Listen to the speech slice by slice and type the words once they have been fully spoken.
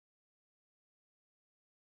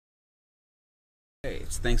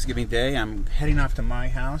It's Thanksgiving Day. I'm heading off to my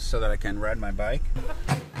house so that I can ride my bike.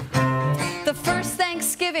 The first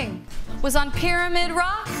Thanksgiving was on Pyramid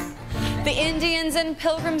Rock. The Indians and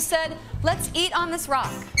Pilgrims said, let's eat on this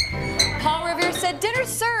rock. Paul Revere said, dinner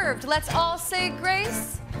served, let's all say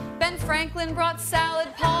grace. Ben Franklin brought salad,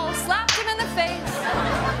 Paul slapped him in the face.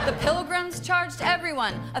 The Pilgrims charged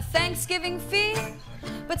everyone a Thanksgiving fee,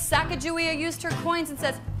 but Sacagawea used her coins and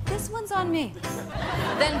says, this one's on me.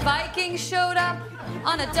 Then Vikings showed up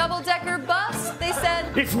on a double-decker bus. They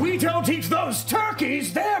said, if we don't eat those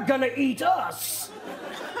turkeys, they're gonna eat us.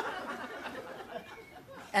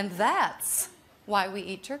 And that's why we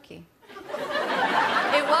eat turkey.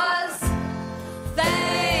 It was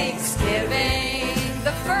Thanksgiving,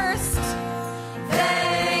 the first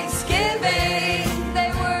Thanksgiving.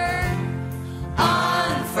 They were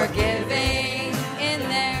unforgiving in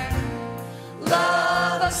their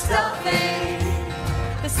love of stuffing.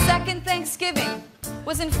 The second Thanksgiving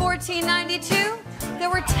was in 1492. There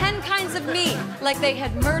were 10 kinds of meat, like they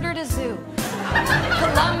had murdered a zoo.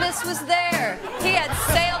 Columbus was there. He had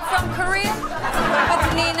sailed from Korea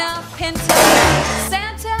with Nina, Pinta,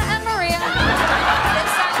 Santa, and Maria.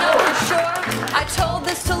 This I know for sure. I told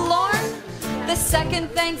this to Lauren. The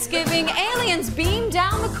second Thanksgiving, aliens beamed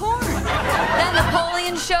down the corn. Then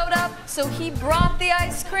Napoleon showed up, so he brought the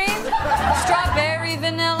ice cream, strawberry,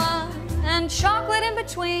 vanilla, and chocolate in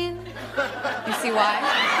between. You see why?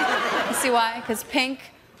 You see why? Because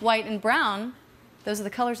pink, white, and brown, those are the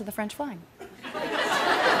colors of the French flag.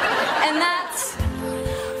 And that's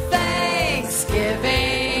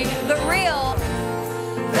Thanksgiving, the real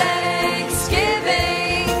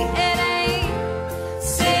Thanksgiving. It ain't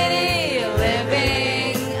city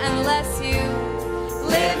living unless you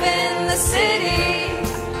live in the city.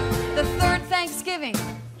 The third Thanksgiving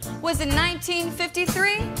was in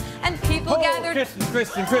 1953, and people gathered...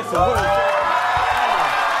 Kristen. Whoa.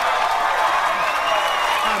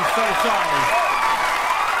 I'm so sorry.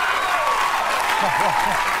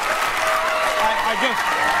 I just...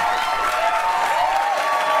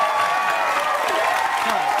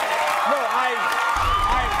 No,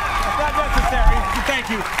 it's not necessary. Thank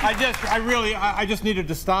you. I just needed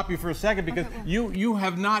to stop you for a second because you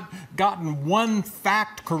have not gotten one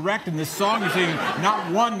fact correct in this song. You're saying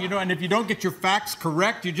not one, and if you don't get your facts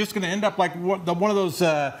correct, you're just going to end up like one of those,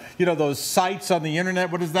 those sites on the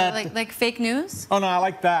internet. What is that? Like fake news? Oh, no, I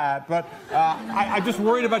like that. But I'm just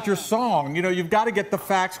worried about your song. You've got to get the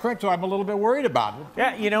facts correct, so I'm a little bit worried about it.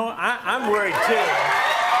 Yeah, I'm worried too.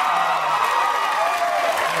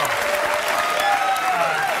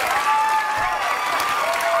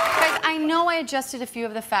 I know I adjusted a few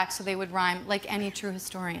of the facts so they would rhyme like any true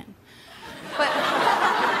historian. But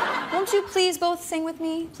won't you please both sing with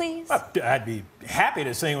me, please? I'd be happy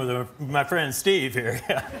to sing with my friend Steve here.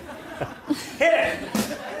 Hit it!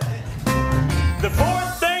 The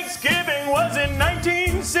fourth Thanksgiving was in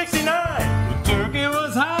 1969. The turkey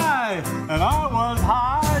was high, and I was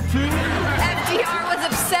high too. FDR was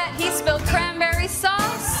upset. He spilled cranberry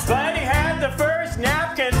sauce. But he had the first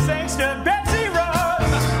napkin thanks to Betsy Ross.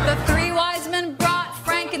 The three wise men brought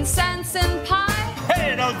frankincense and pie.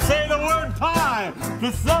 Hey, don't say the word pie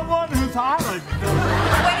to someone who's high like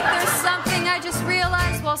Wait, there's something I just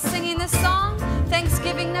realized while singing this song.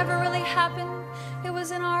 Thanksgiving never really happened. It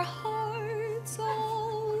was in our hearts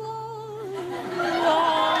all along.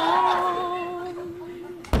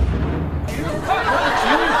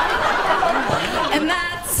 And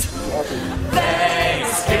that's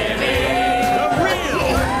Thanksgiving. The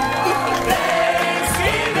real Thanksgiving.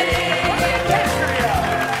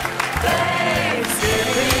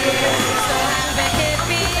 Thanksgiving. So have a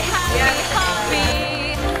hippie, happy, happy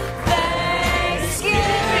Thanksgiving.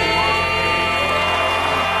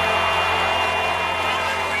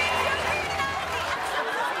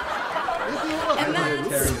 And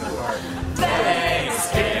that's